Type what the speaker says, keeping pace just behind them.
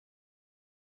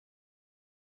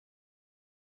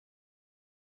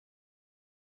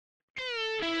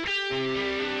Hello,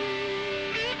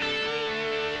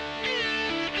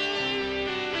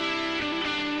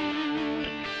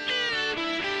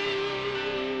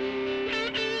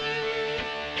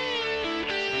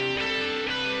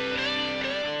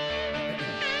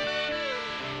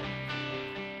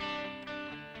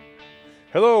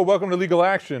 welcome to Legal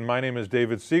Action. My name is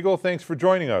David Siegel. Thanks for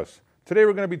joining us. Today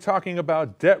we're going to be talking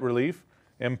about debt relief,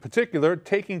 in particular,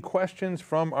 taking questions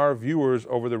from our viewers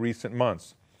over the recent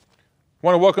months. I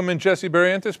want to welcome in Jesse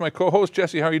Barrientes, my co-host.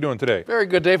 Jesse, how are you doing today? Very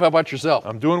good, Dave. How about yourself?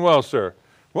 I'm doing well, sir.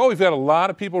 Well, we've had a lot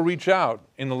of people reach out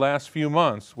in the last few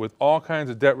months with all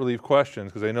kinds of debt relief questions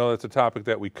because they know that's a topic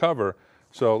that we cover.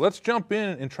 So let's jump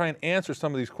in and try and answer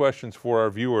some of these questions for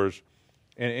our viewers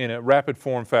in a rapid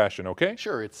form fashion, okay?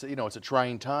 Sure. It's a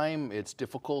trying time. It's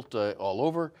difficult all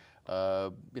over.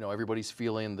 Everybody's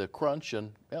feeling the crunch,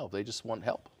 and they just want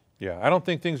help. Yeah, I don't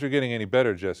think things are getting any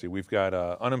better, Jesse. We've got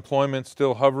unemployment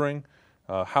still hovering.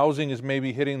 Housing is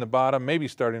maybe hitting the bottom, maybe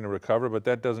starting to recover, but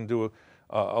that doesn't do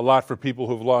a lot for people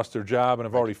who've lost their job and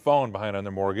have already fallen behind on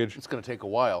their mortgage. It's going to take a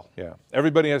while. Yeah,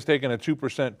 everybody has taken a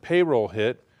 2% payroll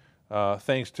hit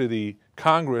thanks to the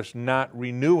Congress not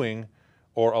renewing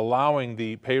or allowing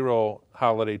the payroll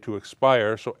holiday to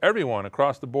expire. So everyone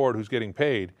across the board who's getting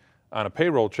paid on a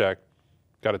payroll check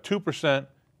got a 2%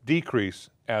 decrease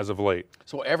as of late.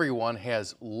 So everyone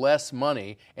has less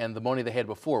money, and the money they had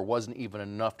before wasn't even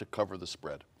enough to cover the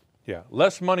spread. Yeah,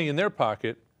 less money in their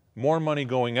pocket, more money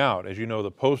going out. As you know,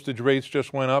 the postage rates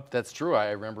just went up. That's true.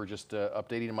 I remember just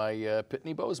updating my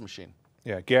Pitney Bowes machine.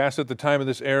 Yeah, gas at the time of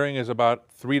this airing is about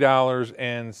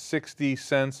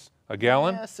 $3.60 a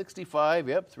gallon. Yeah, 65,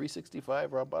 yep,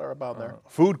 $3.65, about there.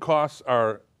 Food costs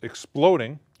are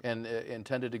exploding. And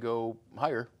intended to go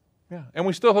higher. Yeah, and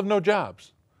we still have no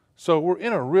jobs. So we're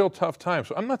in a real tough time.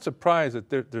 So I'm not surprised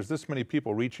that there's this many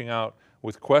people reaching out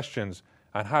with questions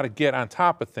on how to get on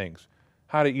top of things,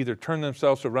 how to either turn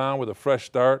themselves around with a fresh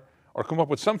start or come up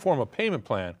with some form of payment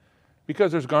plan,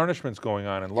 because there's garnishments going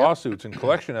on and lawsuits and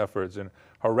collection efforts and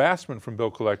harassment from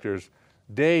bill collectors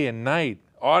day and night,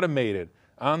 automated,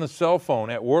 on the cell phone,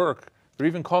 at work. They're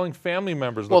even calling family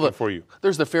members looking for you.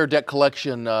 There's the Fair Debt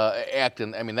Collection Act,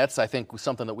 and I mean, that's, I think,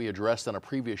 something that we addressed on a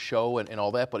previous show and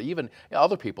all that, but even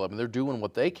other people, I mean, they're doing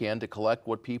what they can to collect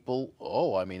what people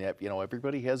owe. I mean,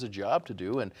 everybody has a job to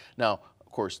do, and now,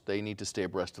 of course, they need to stay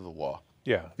abreast of the law.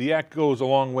 Yeah, the act goes a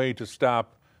long way to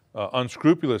stop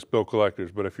unscrupulous bill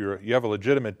collectors, but if you have a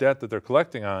legitimate debt that they're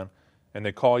collecting on and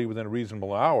they call you within a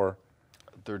reasonable hour,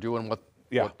 they're doing what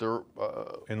they're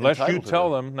unless you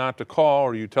tell them not to call,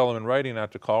 or you tell them in writing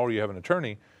not to call, or you have an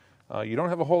attorney, you don't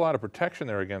have a whole lot of protection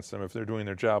there against them if they're doing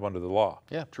their job under the law.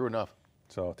 Yeah, true enough.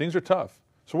 So things are tough.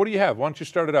 So what do you have? Why don't you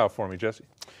start it out for me, Jesse?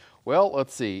 Well,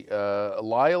 let's see.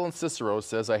 Lyle in Cicero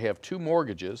says, I have 2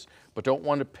 mortgages, but don't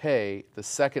want to pay the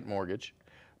second mortgage,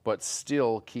 but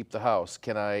still keep the house.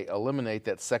 Can I eliminate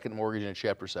that second mortgage in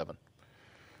Chapter 7?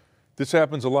 This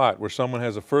happens a lot, where someone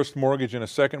has a first mortgage and a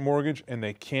second mortgage and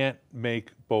they can't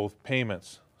make both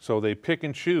payments. So they pick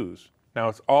and choose. Now,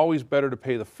 it's always better to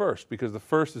pay the first because the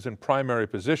first is in primary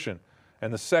position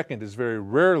and the second is very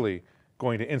rarely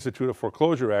going to institute a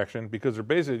foreclosure action because they're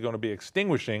basically going to be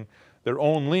extinguishing their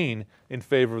own lien in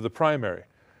favor of the primary.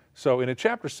 So in a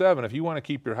Chapter 7, if you want to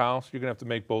keep your house, you're going to have to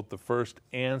make both the first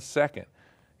and second.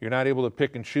 You're not able to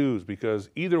pick and choose because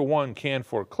either one can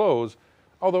foreclose,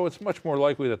 although it's much more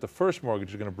likely that the first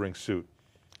mortgage is going to bring suit.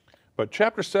 But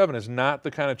Chapter 7 is not the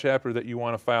kind of chapter that you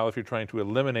want to file if you're trying to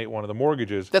eliminate one of the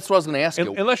mortgages. That's what I was going to ask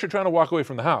you. Unless you're trying to walk away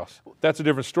from the house. That's a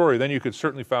different story. Then you could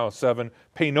certainly file a 7,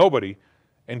 pay nobody,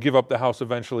 and give up the house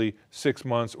eventually 6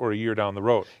 months or a year down the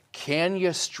road. Can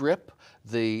you strip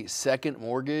the second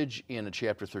mortgage in a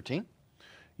Chapter 13?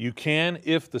 You can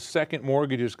if the second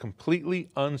mortgage is completely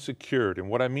unsecured. And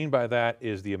what I mean by that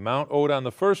is the amount owed on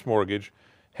the first mortgage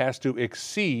has to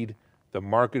exceed the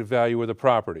market value of the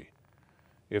property.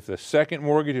 If the second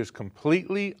mortgage is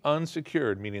completely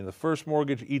unsecured, meaning the first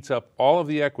mortgage eats up all of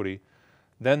the equity,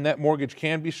 then that mortgage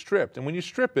can be stripped. And when you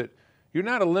strip it, you're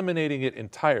not eliminating it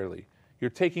entirely. You're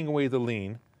taking away the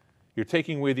lien, you're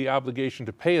taking away the obligation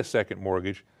to pay a second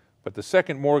mortgage, but the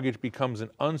second mortgage becomes an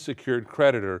unsecured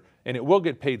creditor, and it will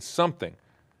get paid something,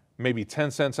 maybe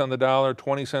 10 cents on the dollar,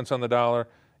 20 cents on the dollar.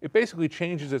 It basically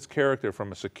changes its character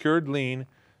from a secured lien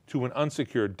to an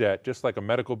unsecured debt, just like a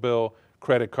medical bill,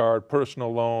 credit card,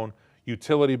 personal loan,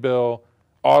 utility bill,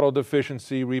 auto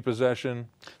deficiency, repossession.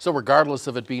 So regardless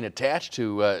of it being attached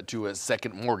to a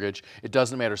second mortgage, it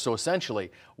doesn't matter. So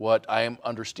essentially, what I am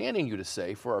understanding you to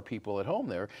say for our people at home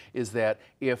there is that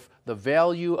if the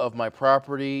value of my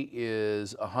property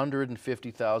is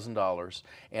 $150,000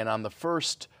 and on the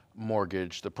first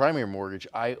mortgage, the primary mortgage,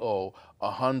 I owe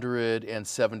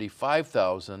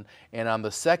 $175,000, and on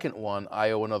the second one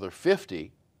I owe another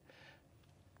 $50,000,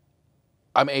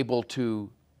 I'm able to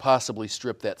possibly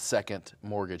strip that second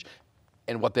mortgage.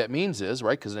 And what that means is,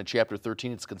 right, because in Chapter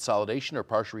 13 it's consolidation or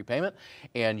partial repayment,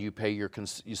 and you pay your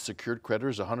secured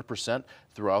creditors 100%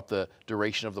 throughout the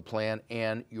duration of the plan,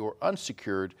 and your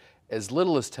unsecured as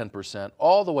little as 10%,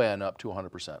 all the way on up to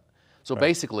 100%. So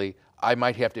basically, I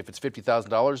might have to, if it's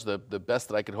 $50,000, the best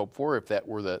that I could hope for, if that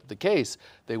were the case,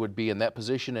 they would be in that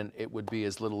position, and it would be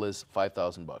as little as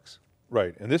 $5,000.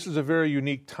 Right, and this is a very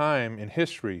unique time in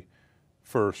history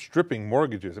for stripping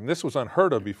mortgages. I mean, this was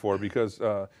unheard of before because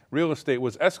real estate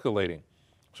was escalating.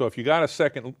 So if you got a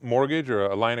second mortgage or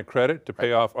a line of credit to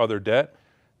pay off other debt,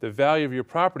 the value of your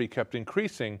property kept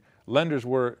increasing. Lenders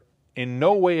were in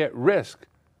no way at risk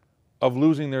of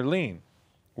losing their lien.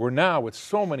 We're now, with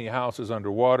so many houses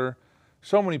underwater,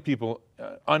 so many people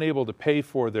unable to pay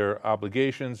for their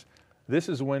obligations, this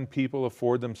is when people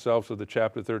afford themselves with the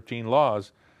Chapter 13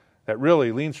 laws that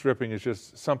really lien stripping is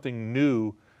just something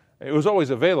new. It was always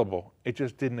available. It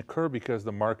just didn't occur because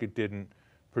the market didn't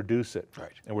produce it.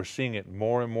 Right. And we're seeing it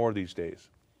more and more these days.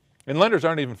 And lenders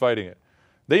aren't even fighting it.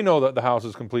 They know that the house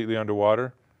is completely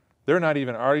underwater. They're not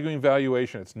even arguing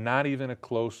valuation. It's not even a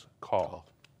close call.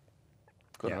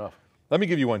 Good enough. Let me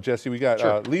give you one, Jesse. We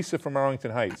got Lisa from Arlington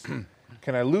Heights.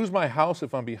 Can I lose my house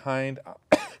if I'm behind,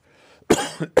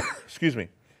 excuse me,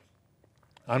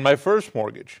 on my first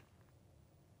mortgage?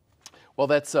 Well,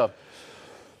 that's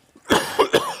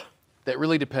that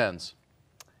really depends,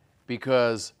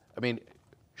 because, I mean,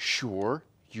 sure,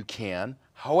 you can.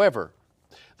 However,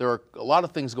 there are a lot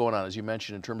of things going on, as you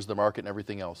mentioned, in terms of the market and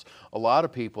everything else. A lot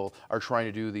of people are trying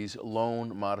to do these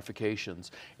loan modifications,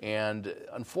 and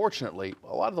unfortunately,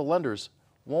 a lot of the lenders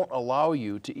won't allow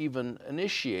you to even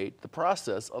initiate the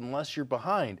process unless you're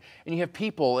behind. And you have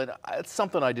people, and it's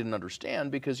something I didn't understand,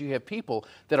 because you have people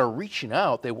that are reaching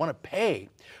out, they want to pay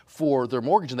for their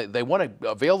mortgage, and they want to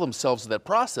avail themselves of that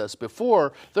process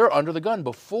before they're under the gun,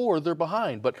 before they're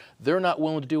behind, but they're not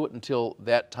willing to do it until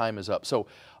that time is up. So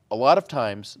a lot of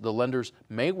times the lenders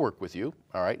may work with you,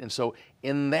 all right? And so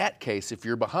in that case, if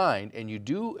you're behind and you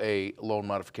do a loan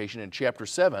modification in Chapter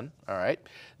 7, all right,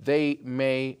 they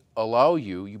may allow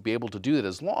you be able to do that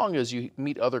as long as you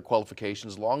meet other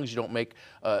qualifications, as long as you don't make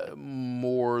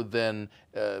more than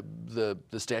the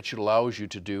statute allows you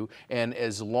to do, and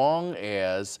as long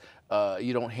as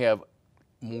you don't have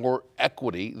more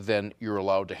equity than you're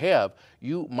allowed to have,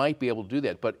 you might be able to do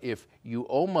that. But if you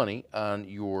owe money on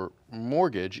your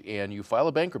mortgage and you file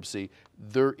a bankruptcy,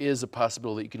 there is a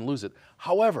possibility that you can lose it.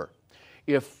 However,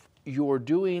 if you're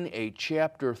doing a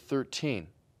Chapter 13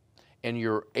 and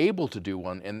you're able to do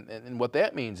one, and what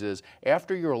that means is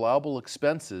after your allowable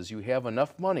expenses, you have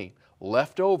enough money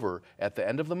left over at the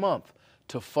end of the month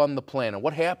to fund the plan. And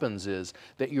what happens is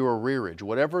that your arrearage,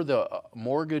 whatever the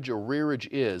mortgage arrearage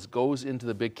is, goes into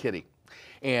the big kitty.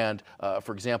 And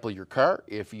for example, your car,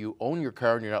 if you own your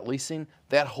car and you're not leasing,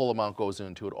 that whole amount goes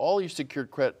into it. All your secured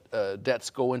credit debts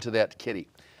go into that kitty.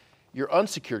 Your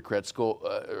unsecured credits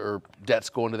or debts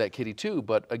go into that kitty too,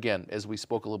 but again, as we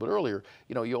spoke a little bit earlier,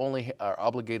 you know, you only are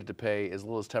obligated to pay as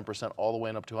little as 10% all the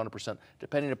way up to 100%,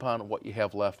 depending upon what you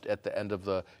have left at the end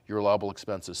of your allowable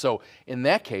expenses. So in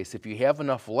that case, if you have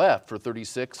enough left for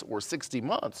 36 or 60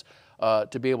 months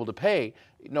to be able to pay,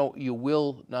 no, you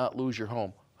will not lose your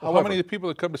home. However, how many of the people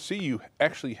that come to see you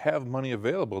actually have money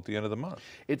available at the end of the month?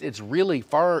 It's really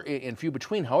far and few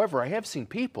between. However, I have seen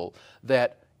people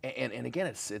that, and again,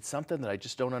 it's something that I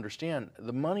just don't understand.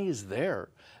 The money is there.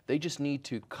 They just need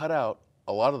to cut out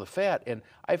a lot of the fat. And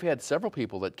I've had several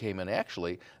people that came in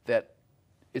actually that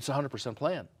it's a 100%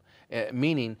 plan,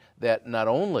 meaning that not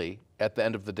only at the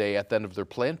end of the day, at the end of their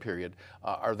plan period,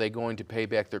 are they going to pay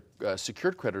back their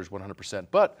secured creditors 100%,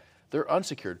 but they're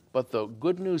unsecured. But the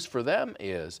good news for them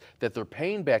is that they're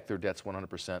paying back their debts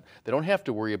 100%. They don't have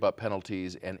to worry about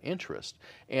penalties and interest.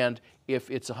 And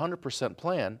if it's a 100%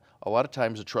 plan, a lot of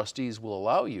times the trustees will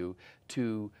allow you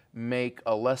to make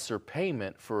a lesser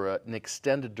payment for an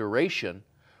extended duration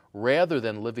rather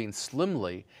than living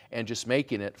slimly and just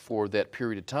making it for that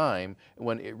period of time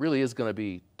when it really is going to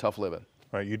be tough living.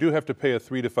 Right. You do have to pay a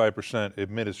 3 to 5%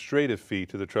 administrative fee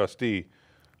to the trustee,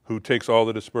 who takes all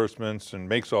the disbursements and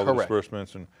makes all the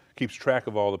disbursements and keeps track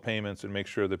of all the payments and makes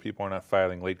sure that people are not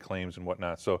filing late claims and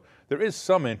whatnot. So there is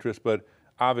some interest, but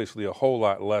obviously a whole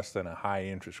lot less than a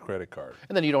high-interest credit card.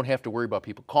 And then you don't have to worry about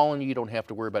people calling you. You don't have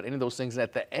to worry about any of those things. And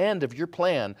at the end of your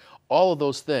plan, all of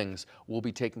those things will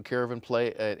be taken care of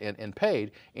and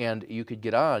paid, and you could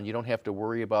get on. You don't have to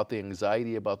worry about the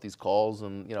anxiety about these calls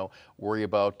and worry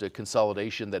about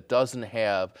consolidation that doesn't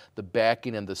have the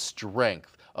backing and the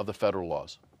strength of the federal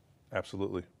laws.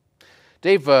 Absolutely.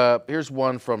 Dave, here's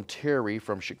one from Terry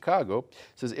from Chicago. It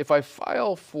says, if I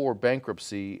file for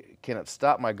bankruptcy, can it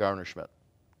stop my garnishment?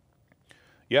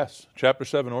 Yes, Chapter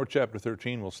 7 or Chapter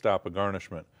 13 will stop a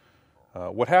garnishment.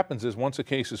 What happens is once a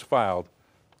case is filed,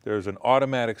 there's an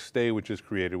automatic stay which is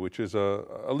created, which is a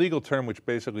legal term which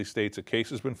basically states a case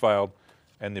has been filed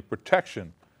and the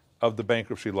protection of the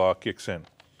bankruptcy law kicks in.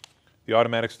 The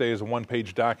automatic stay is a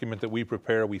one-page document that we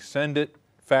prepare. We send it,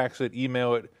 fax it,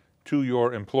 email it to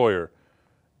your employer,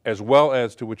 as well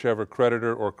as to whichever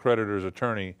creditor or creditor's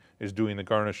attorney is doing the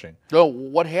garnishing. So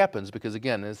what happens, because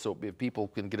again, so if people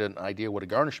can get an idea what a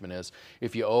garnishment is,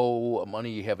 if you owe money,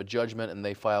 you have a judgment, and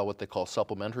they file what they call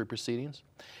supplementary proceedings,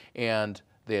 and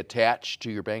they attach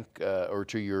to your bank or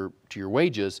to your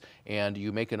wages, and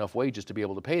you make enough wages to be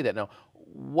able to pay that. Now,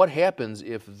 what happens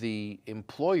if the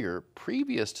employer,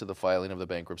 previous to the filing of the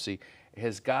bankruptcy,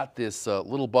 has got this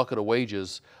little bucket of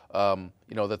wages,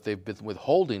 that they've been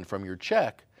withholding from your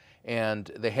check,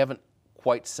 and they haven't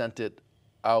quite sent it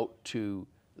out to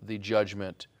the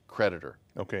judgment creditor?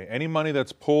 Okay, any money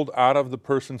that's pulled out of the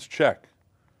person's check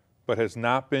but has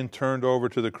not been turned over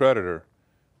to the creditor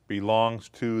belongs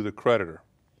to the creditor.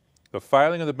 The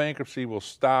filing of the bankruptcy will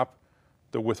stop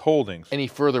the withholdings. Any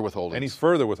further withholdings? Any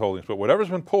further withholdings. But whatever's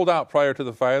been pulled out prior to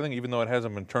the filing, even though it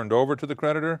hasn't been turned over to the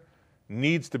creditor,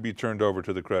 needs to be turned over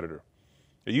to the creditor.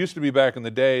 It used to be back in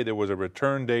the day there was a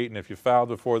return date, and if you filed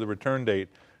before the return date,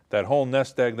 that whole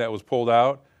nest egg that was pulled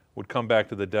out would come back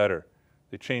to the debtor.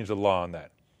 They changed the law on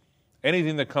that.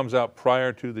 Anything that comes out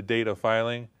prior to the date of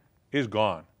filing is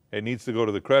gone. It needs to go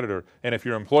to the creditor. And if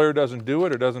your employer doesn't do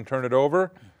it or doesn't turn it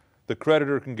over, the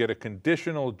creditor can get a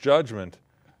conditional judgment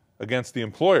against the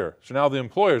employer. So now the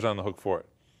employer's on the hook for it.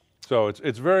 So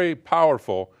it's very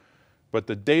powerful, but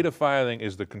the date of filing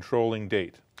is the controlling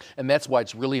date. And that's why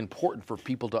it's really important for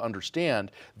people to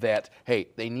understand that, hey,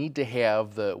 they need to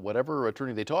have whatever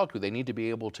attorney they talk to, they need to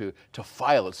be able to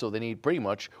file it. So they need pretty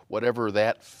much whatever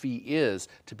that fee is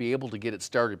to be able to get it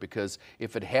started, because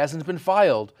if it hasn't been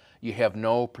filed, you have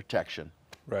no protection.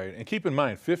 Right, and keep in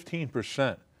mind,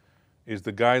 15% is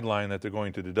the guideline that they're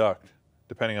going to deduct,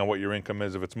 depending on what your income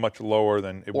is. If it's much lower,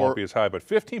 then it won't be as high. But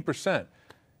 15%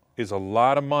 is a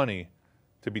lot of money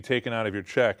to be taken out of your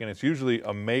check, and it's usually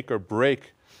a make or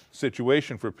break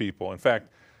situation for people. In fact,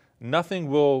 nothing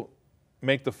will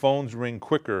make the phones ring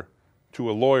quicker to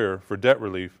a lawyer for debt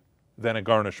relief than a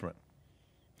garnishment.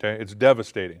 Okay, it's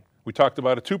devastating. We talked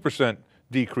about a 2%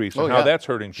 decrease and how that's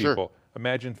hurting people. Sure.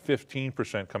 Imagine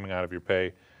 15% coming out of your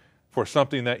pay for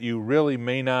something that you really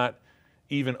may not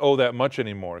even owe that much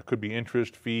anymore. It could be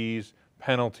interest, fees,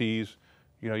 penalties.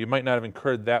 You might not have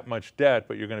incurred that much debt,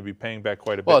 but you're going to be paying back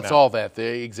quite a bit now. Well, it's all that.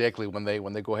 Exactly. When they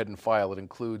go ahead and file, it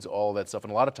includes all that stuff.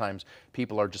 And a lot of times,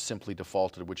 people are just simply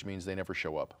defaulted, which means they never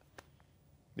show up.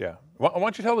 Yeah. Well, why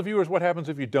don't you tell the viewers what happens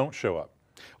if you don't show up?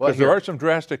 Because there are some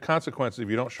drastic consequences if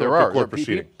you don't show up to a court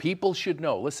proceeding. People should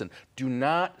know. Listen, do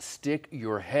not stick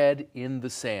your head in the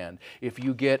sand. If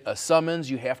you get a summons,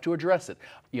 you have to address it.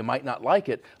 You might not like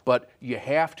it, but you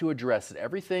have to address it.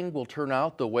 Everything will turn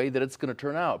out the way that it's going to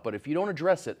turn out. But if you don't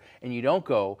address it and you don't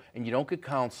go and you don't get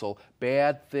counsel,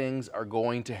 bad things are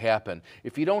going to happen.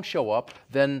 If you don't show up,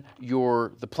 then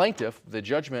the plaintiff, the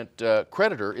judgment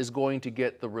creditor, is going to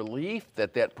get the relief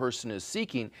that that person is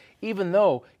seeking, even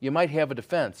though you might have a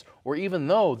defense, or even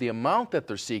though the amount that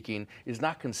they're seeking is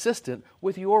not consistent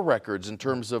with your records in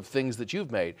terms of things that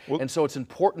you've made. And so it's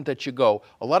important that you go.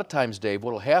 A lot of times, Dave,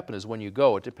 what will happen is when you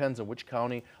go, it depends on which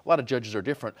county. A lot of judges are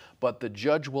different, but the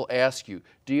judge will ask you,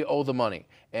 do you owe the money?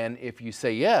 And if you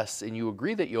say yes, and you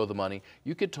agree that you owe the money,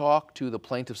 you could talk to the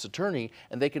plaintiff's attorney,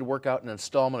 and they could work out an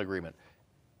installment agreement.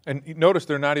 And notice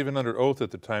they're not even under oath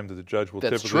at the time that the judge will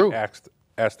typically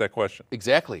ask that question.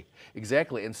 Exactly.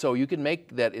 And so you can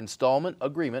make that installment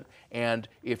agreement, and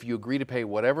if you agree to pay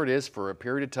whatever it is for a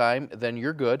period of time, then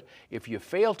you're good. If you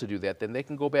fail to do that, then they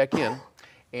can go back in,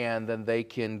 and then they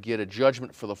can get a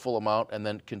judgment for the full amount and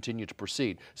then continue to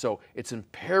proceed. So it's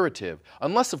imperative,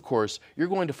 unless, of course, you're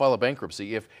going to file a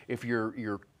bankruptcy. If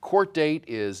your court date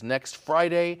is next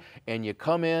Friday and you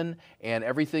come in and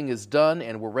everything is done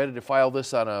and we're ready to file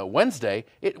this on a Wednesday,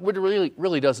 it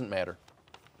really doesn't matter.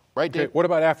 Right, Dave? Okay, what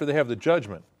about after they have the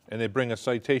judgment and they bring a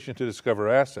citation to discover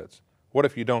assets? What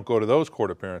if you don't go to those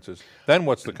court appearances? Then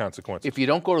what's the consequences? If you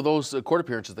don't go to those court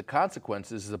appearances, the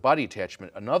consequences is a body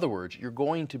attachment. In other words, you're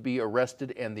going to be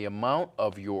arrested, and the amount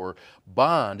of your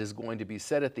bond is going to be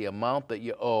set at the amount that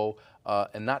you owe,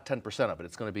 and not 10% of it.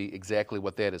 It's going to be exactly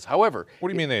what that is. However, what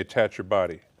do you mean they attach your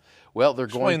body? Well, they're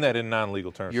Explain that in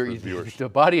non-legal terms for the viewers. The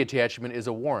body attachment is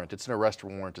a warrant. It's an arrest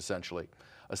warrant, essentially.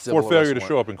 A civil for failure to warrant.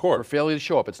 show up in court. For failure to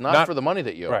show up. It's not for the money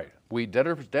that you owe. Right.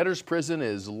 Debtor's prison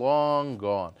is long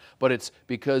gone. But it's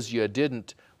because you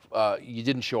didn't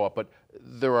show up. But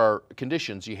there are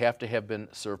conditions. You have to have been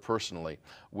served personally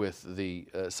with the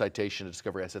citation to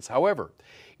discover assets. However,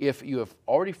 if you have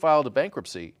already filed a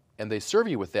bankruptcy and they serve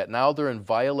you with that, now they're in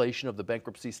violation of the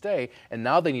bankruptcy stay, and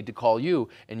now they need to call you,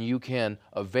 and you can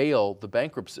avail the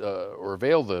bankruptcy or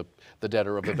avail the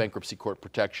debtor of the bankruptcy court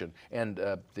protection, and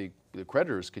the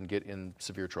creditors can get in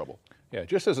severe trouble. Yeah,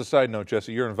 just as a side note,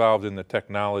 Jesse, you're involved in the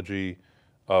technology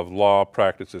of law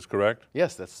practices, correct?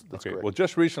 Yes, that's okay. Correct. Well,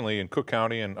 just recently in Cook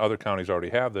County, and other counties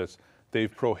already have this,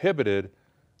 they've prohibited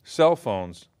cell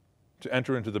phones to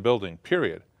enter into the building,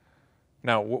 period.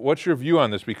 Now, what's your view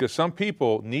on this? Because some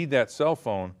people need that cell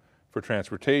phone for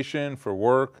transportation, for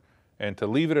work, and to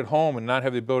leave it at home and not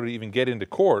have the ability to even get into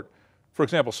court. For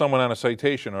example, someone on a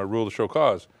citation or a rule to show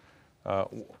cause.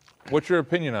 What's your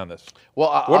opinion on this?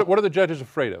 Well, what are the judges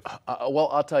afraid of? Well,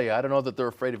 I'll tell you, I don't know that they're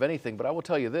afraid of anything, but I will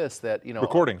tell you this: that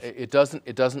recordings. It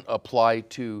doesn't apply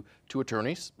to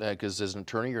attorneys, because as an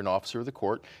attorney, you're an officer of the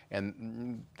court,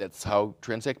 and that's how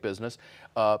transact business.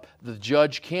 The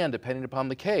judge can, depending upon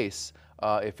the case,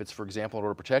 if it's, for example, an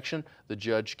order of protection, the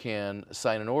judge can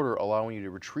sign an order allowing you to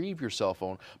retrieve your cell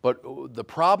phone. But the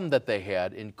problem that they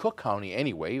had in Cook County,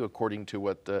 anyway, according to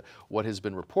what has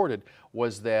been reported,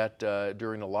 was that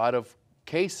during a lot of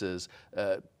cases,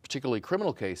 particularly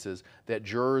criminal cases, that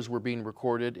jurors were being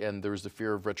recorded, and there was the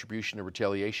fear of retribution or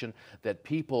retaliation, that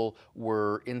people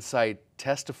were inside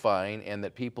testifying, and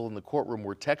that people in the courtroom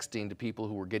were texting to people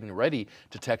who were getting ready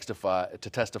to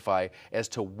testify as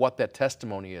to what that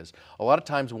testimony is. A lot of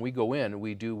times when we go in,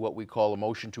 we do what we call a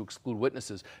motion to exclude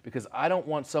witnesses, because I don't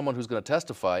want someone who's going to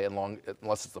testify,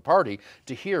 unless it's the party,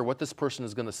 to hear what this person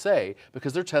is going to say,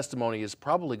 because their testimony is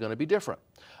probably going to be different.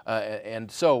 And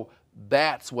so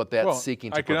that's what that's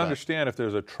seeking to prevent. I can understand if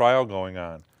there's a trial going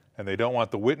on and they don't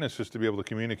want the witnesses to be able to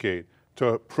communicate,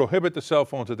 to prohibit the cell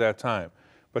phones at that time.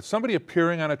 But somebody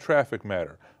appearing on a traffic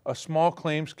matter, a small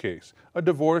claims case, a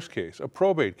divorce case, a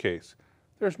probate case,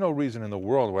 there's no reason in the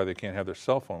world why they can't have their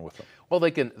cell phone with them. Well,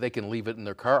 they can leave it in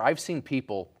their car. I've seen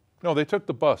people. No, they took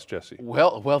the bus, Jesse.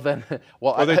 Well, then.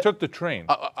 Or they took the train.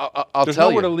 I'll There's tell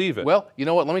nowhere you. to leave it. Well, you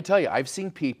know what? Let me tell you. I've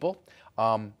seen people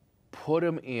put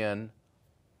them in,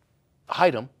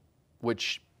 hide them,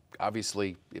 which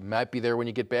obviously it might be there when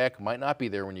you get back, might not be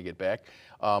there when you get back.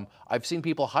 I've seen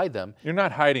people hide them. You're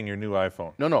not hiding your new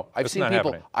iPhone. No. That's not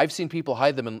happening. I've seen people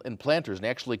hide them in planters and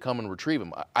actually come and retrieve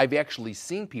them. I've actually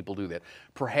seen people do that.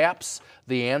 Perhaps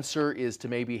the answer is to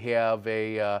maybe have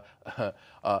a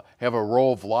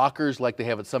row of lockers like they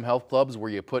have at some health clubs,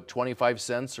 where you put 25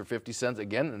 cents or 50 cents.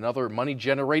 Again, another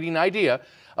money-generating idea,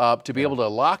 to be able to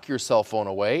lock your cell phone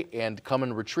away and come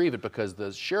and retrieve it, because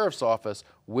the sheriff's office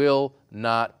will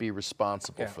not be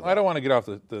responsible for that. I don't want to get off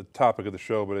the topic of the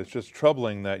show, but it's just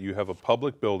troubling that you have a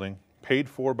public building paid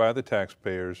for by the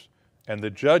taxpayers, and the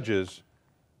judges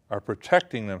are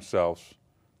protecting themselves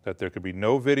that there could be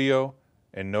no video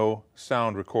and no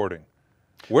sound recording.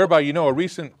 Whereby, a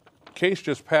recent case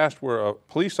just passed where a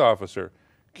police officer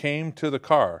came to the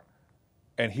car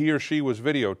and he or she was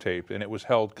videotaped, and it was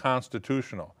held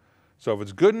constitutional. So if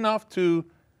it's good enough to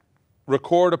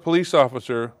record a police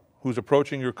officer who's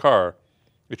approaching your car,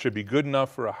 it should be good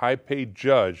enough for a high-paid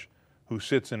judge who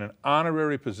sits in an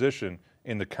honorary position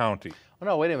in the county. Oh,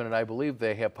 no, wait a minute. I believe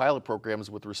they have pilot programs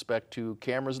with respect to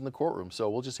cameras in the courtroom, so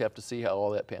we'll just have to see how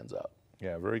all that pans out.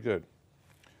 Yeah, very good.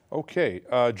 Okay,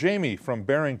 Jamie from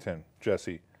Barrientes,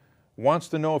 Jesse, wants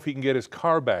to know if he can get his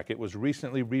car back. It was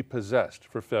recently repossessed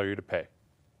for failure to pay.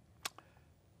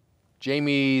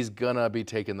 Jamie's gonna be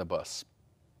taking the bus.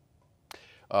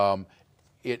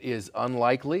 It is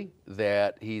unlikely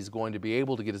that he's going to be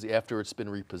able to get his, after it's been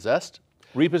repossessed.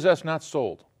 Repossessed, not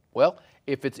sold. Well,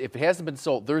 if it hasn't been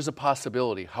sold, there's a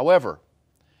possibility. However,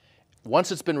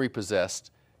 once it's been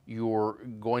repossessed, you're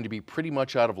going to be pretty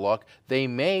much out of luck. They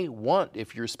may want,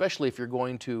 especially if you're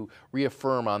going to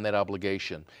reaffirm on that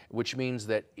obligation, which means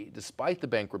that despite the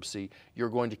bankruptcy, you're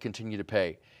going to continue to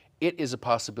pay. it is a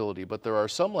possibility, but there are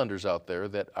some lenders out there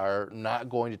that are not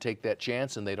going to take that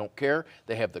chance, and they don't care.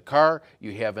 They have the car,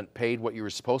 you haven't paid what you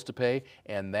were supposed to pay,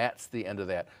 and that's the end of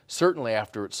that. Certainly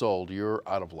after it's sold, you're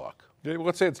out of luck. Yeah, well,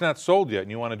 let's say it's not sold yet and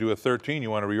you want to do a 13,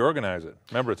 you want to reorganize it.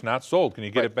 Remember, it's not sold. Can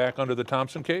you get it back under the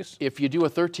Thompson case? If you do a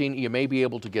 13, you may be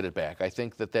able to get it back. I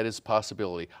think that that is a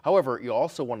possibility. However, you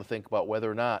also want to think about whether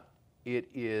or not it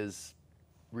is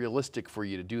realistic for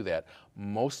you to do that.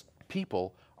 Most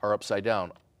people are upside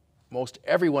down. Most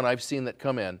everyone I've seen that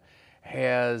come in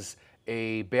has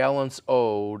a balance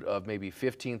owed of maybe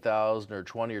 $15,000 or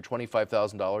 $20,000 or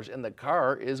 $25,000, and the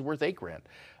car is worth $8,000.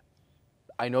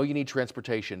 I know you need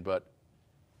transportation, but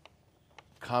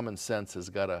common sense has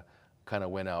got to kind of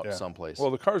win out someplace.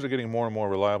 Well, the cars are getting more and more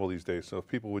reliable these days, so if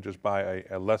people would just buy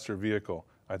a lesser vehicle,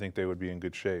 I think they would be in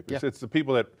good shape. It's the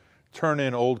people that turn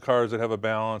in old cars that have a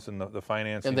balance and the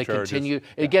financing and they charges. Continue,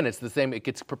 again, it's the same, it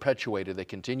gets perpetuated. They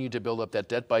continue to build up that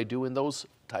debt by doing those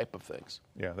type of things.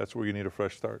 Yeah, that's where you need a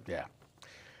fresh start. Yeah.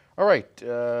 All right,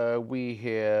 we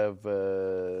have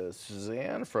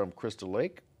Suzanne from Crystal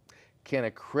Lake. Can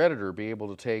a creditor be able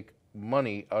to take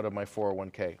money out of my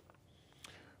 401k?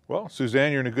 Well,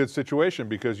 Suzanne, you're in a good situation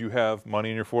because you have money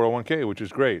in your 401k, which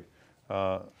is great.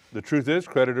 The truth is,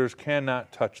 creditors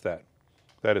cannot touch that.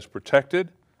 That is protected.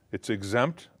 It's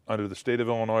exempt under the state of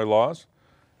Illinois laws,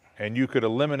 and you could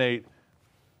eliminate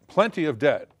plenty of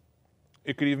debt.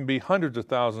 It could even be hundreds of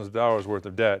thousands of dollars worth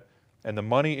of debt, and the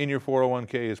money in your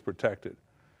 401k is protected.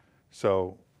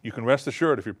 So you can rest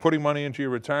assured if you're putting money into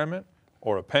your retirement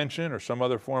or a pension or some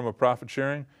other form of profit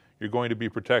sharing, you're going to be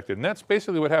protected. And that's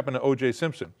basically what happened to O.J.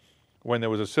 Simpson. When there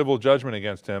was a civil judgment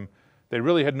against him, they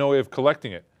really had no way of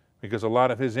collecting it because a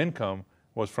lot of his income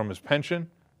was from his pension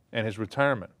and his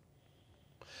retirement.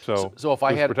 So if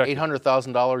I had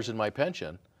 $800,000 in my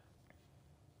pension,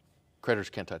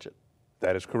 creditors can't touch it.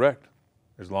 That is correct.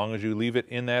 As long as you leave it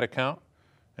in that account,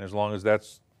 and as long as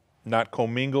that's not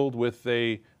commingled with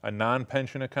a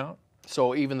non-pension account.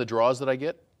 So even the draws that I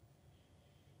get?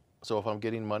 So if I'm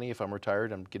getting money, if I'm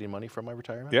retired, I'm getting money from my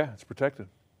retirement? Yeah, it's protected.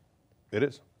 It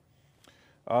is.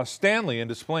 Stanley in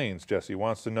Des Plaines, Jesse,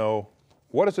 wants to know,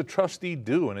 what does a trustee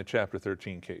do in a Chapter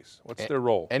 13 case? What's their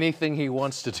role? Anything he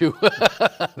wants to do.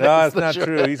 No, it's not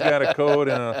true. He's got a code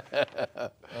and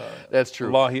that's true.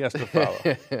 Law he has to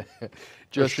follow.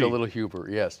 Just a little humor,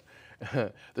 yes.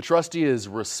 The trustee is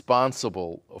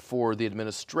responsible for the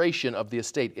administration of the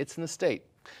estate. It's an estate.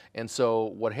 And so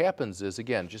what happens is,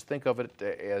 again, just think of it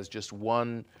as just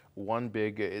one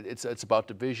big, it's about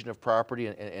division of property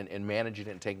and managing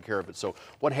it and taking care of it. So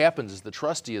what happens is the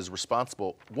trustee is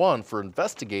responsible, one, for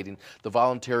investigating the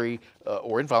voluntary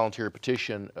or involuntary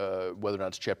petition, whether or not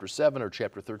it's Chapter 7 or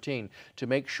Chapter 13, to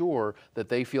make sure that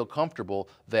they feel comfortable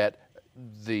that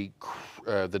the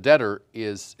debtor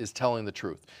is telling the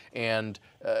truth. And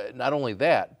not only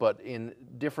that, but in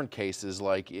different cases,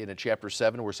 like in a Chapter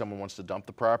 7 where someone wants to dump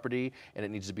the property and it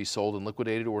needs to be sold and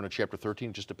liquidated, or in a Chapter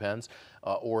 13, it just depends,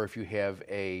 or if you have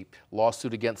a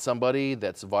lawsuit against somebody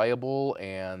that's viable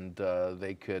and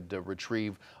they could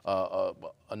retrieve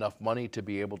enough money to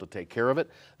be able to take care of it,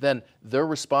 then they're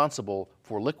responsible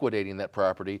for liquidating that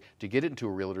property to get it into a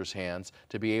realtor's hands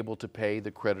to be able to pay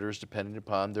the creditors depending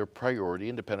upon their priority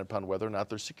and depending upon whether or not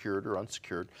they're secured or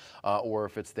unsecured, or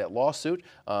if it's that lawsuit,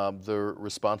 they're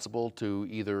responsible to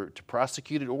either to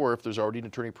prosecute it, or if there's already an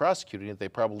attorney prosecuting it, they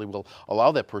probably will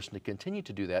allow that person to continue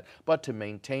to do that, but to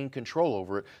maintain control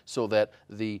over it so that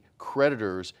the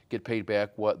creditors get paid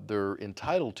back what they're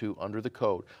entitled to under the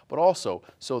code, but also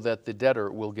so that the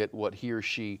debtor will get what he or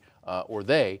she or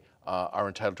they are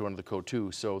entitled to under the code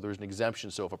too. So there's an exemption.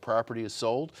 So if a property is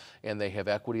sold and they have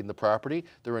equity in the property,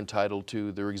 they're entitled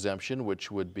to their exemption,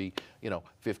 which would be,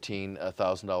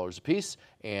 $15,000 a piece.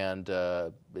 And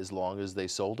as long as they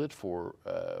sold it for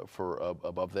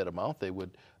above that amount, they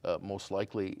would most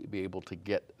likely be able to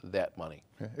get that money.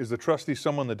 Is the trustee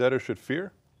someone the debtor should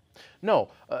fear? No,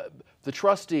 the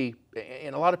trustee,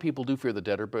 and a lot of people do fear the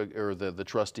debtor or the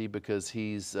trustee because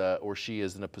he's or she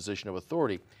is in a position of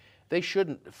authority. They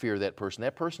shouldn't fear that person.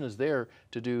 That person is there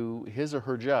to do his or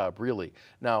her job, really.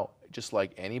 Now, just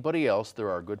like anybody else, there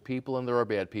are good people and there are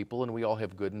bad people, and we all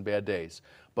have good and bad days.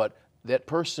 But that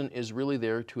person is really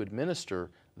there to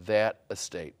administer that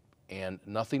estate, and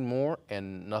nothing more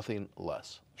and nothing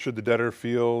less. Should the debtor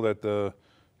feel that the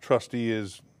trustee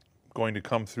is going to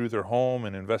come through their home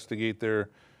and investigate their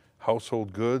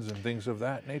household goods and things of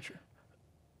that nature?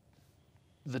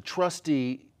 The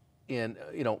trustee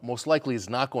most likely is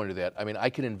not going to that. I mean, I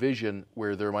can envision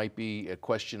where there might be a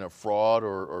question of fraud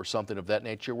or something of that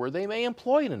nature where they may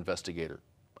employ an investigator.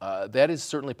 That is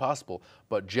certainly possible,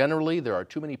 but generally there are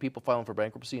too many people filing for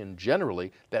bankruptcy, and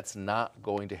generally that's not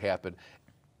going to happen.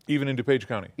 Even in DuPage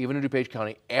County? Even in DuPage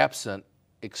County, absent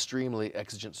extremely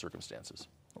exigent circumstances.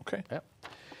 Okay. Yeah.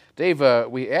 Dave,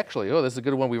 we actually, this is a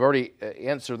good one. We've already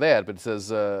answered that, but it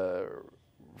says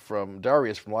from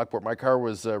Darius from Lockport, my car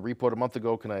was repoed a month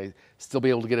ago. Can I still be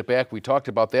able to get it back? We talked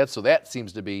about that, so that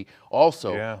seems to be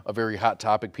also a very hot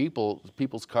topic.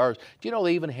 People's cars. Do you know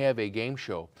they even have a game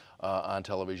show on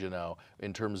television now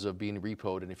in terms of being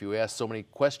repoed? And if you ask so many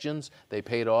questions, they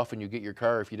pay it off and you get your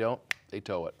car. If you don't, they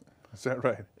tow it. Is that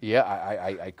right? Yeah,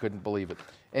 I couldn't believe it.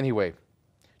 Anyway,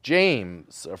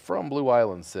 James from Blue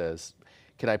Island says,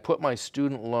 can I put my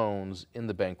student loans in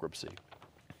the bankruptcy?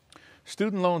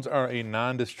 Student loans are a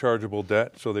non-dischargeable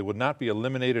debt, so they would not be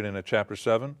eliminated in a Chapter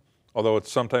 7, although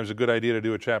it's sometimes a good idea to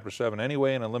do a Chapter 7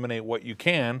 anyway and eliminate what you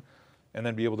can and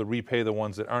then be able to repay the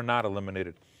ones that are not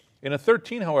eliminated. In a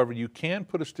 13, however, you can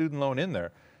put a student loan in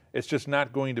there. It's just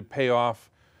not going to pay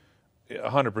off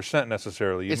 100%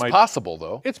 necessarily. It's possible,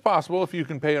 though. It's possible if you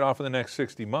can pay it off in the next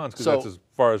 60 months, because that's as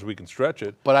far as we can stretch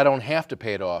it. But I don't have to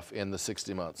pay it off in the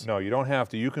 60 months. No, you don't have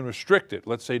to. You can restrict it,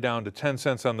 let's say down to 10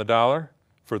 cents on the dollar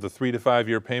for the 3 to 5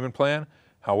 year payment plan.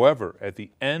 However, at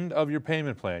the end of your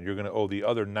payment plan, you're going to owe the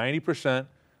other 90%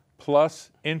 plus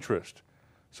interest.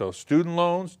 So student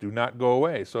loans do not go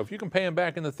away. So if you can pay them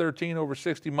back in the 13 over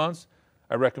 60 months,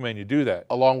 I recommend you do that.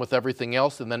 Along with everything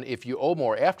else, and then if you owe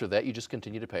more after that, you just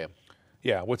continue to pay them.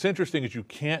 Yeah, what's interesting is you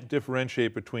can't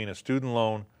differentiate between a student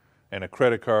loan and a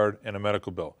credit card and a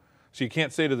medical bill. So you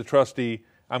can't say to the trustee,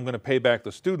 I'm going to pay back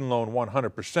the student loan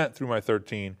 100% through my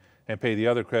 13 and pay the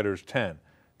other creditors 10.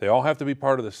 They all have to be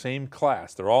part of the same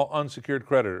class. They're all unsecured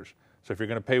creditors. So if you're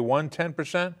going to pay one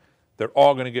 10%, they're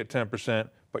all going to get 10%,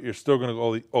 but you're still going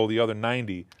to owe the other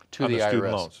 90 to on the student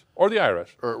IRS. loans. Or the IRS.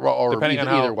 Or depending either,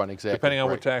 on how, either one, exactly. Depending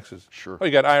on what taxes. Sure. Oh,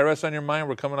 you got IRS on your mind?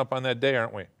 We're coming up on that day,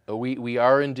 aren't we? We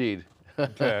are indeed.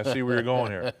 Okay, I see where you're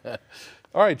going here.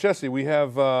 All right, Jesse, we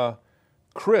have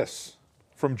Chris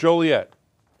from Joliet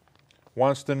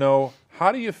wants to know,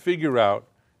 how do you figure out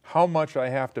how much I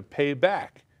have to pay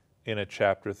back in a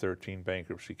Chapter 13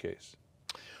 bankruptcy case?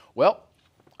 Well,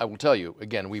 I will tell you,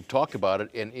 again, we've talked about it,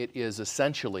 and it is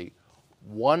essentially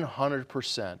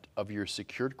 100% of your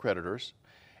secured creditors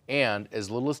and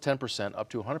as little as 10% up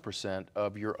to 100%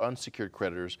 of your unsecured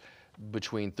creditors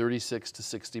between 36 to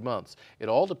 60 months. It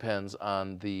all depends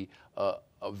on the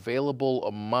available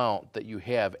amount that you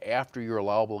have after your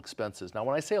allowable expenses. Now,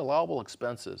 when I say allowable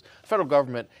expenses, the federal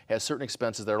government has certain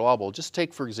expenses that are allowable. Just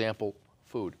take, for example,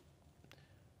 food.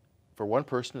 For one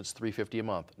person, it's $3.50 a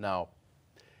month. Now,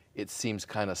 it seems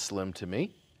kind of slim to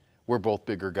me. We're both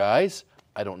bigger guys.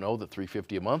 I don't know that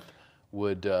 $3.50 a month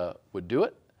would do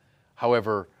it.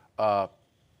 However,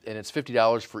 and it's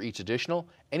 $50 for each additional.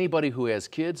 Anybody who has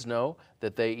kids know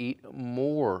that they eat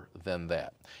more than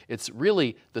that. It's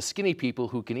really the skinny people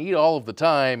who can eat all of the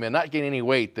time and not gain any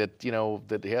weight that, you know,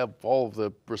 that have all of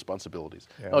the responsibilities.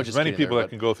 Yeah, no, just many people that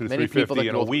can go through $3.50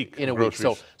 in a week. In a week.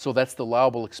 So that's the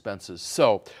allowable expenses.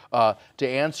 So to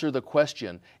answer the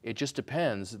question, it just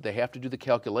depends. They have to do the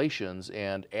calculations,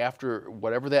 and after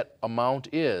whatever that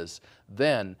amount is,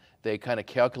 then they kind of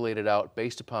calculate it out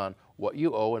based upon what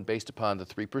you owe and based upon the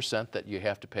 3% that you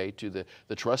have to pay to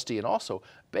the trustee, and also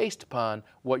based upon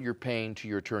what you're paying to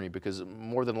your attorney, because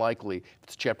more than likely, if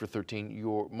it's Chapter 13,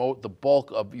 the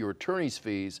bulk of your attorney's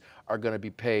fees are going to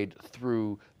be paid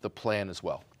through the plan as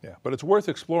well. Yeah, but it's worth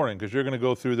exploring, because you're going to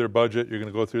go through their budget, you're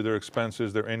going to go through their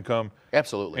expenses, their income.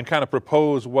 Absolutely. And kind of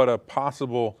propose what a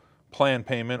possible plan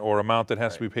payment or amount that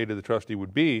has to be paid to the trustee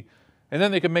would be. And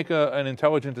then they can make an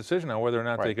intelligent decision on whether or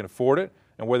not they can afford it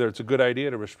and whether it's a good idea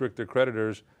to restrict their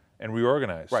creditors and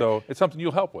reorganize. Right. So it's something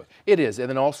you'll help with. It is. And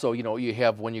then also, you know, you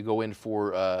have, when you go in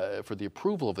for the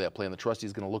approval of that plan, the trustee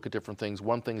is going to look at different things.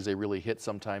 One thing they really hit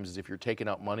sometimes is if you're taking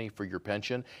out money for your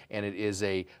pension and it is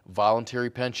a voluntary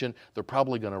pension, they're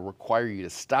probably going to require you to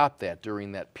stop that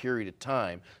during that period of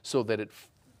time so that it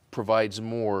provides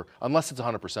more, unless it's a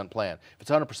 100% plan. If it's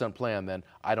a 100% plan, then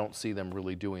I don't see them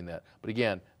really doing that. But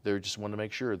again, they just want to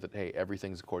make sure that, hey,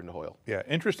 everything's according to Hoyle. Yeah,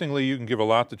 interestingly, you can give a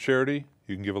lot to charity,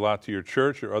 you can give a lot to your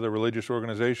church or other religious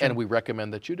organization. And we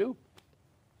recommend that you do.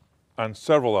 On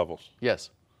several levels.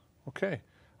 Yes. Okay.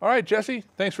 All right, Jesse,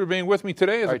 thanks for being with me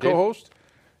today as a co-host. Dave.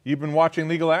 You've been watching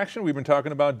Legal Action. We've been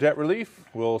talking about debt relief.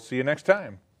 We'll see you next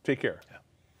time. Take care.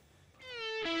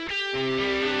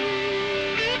 Yeah.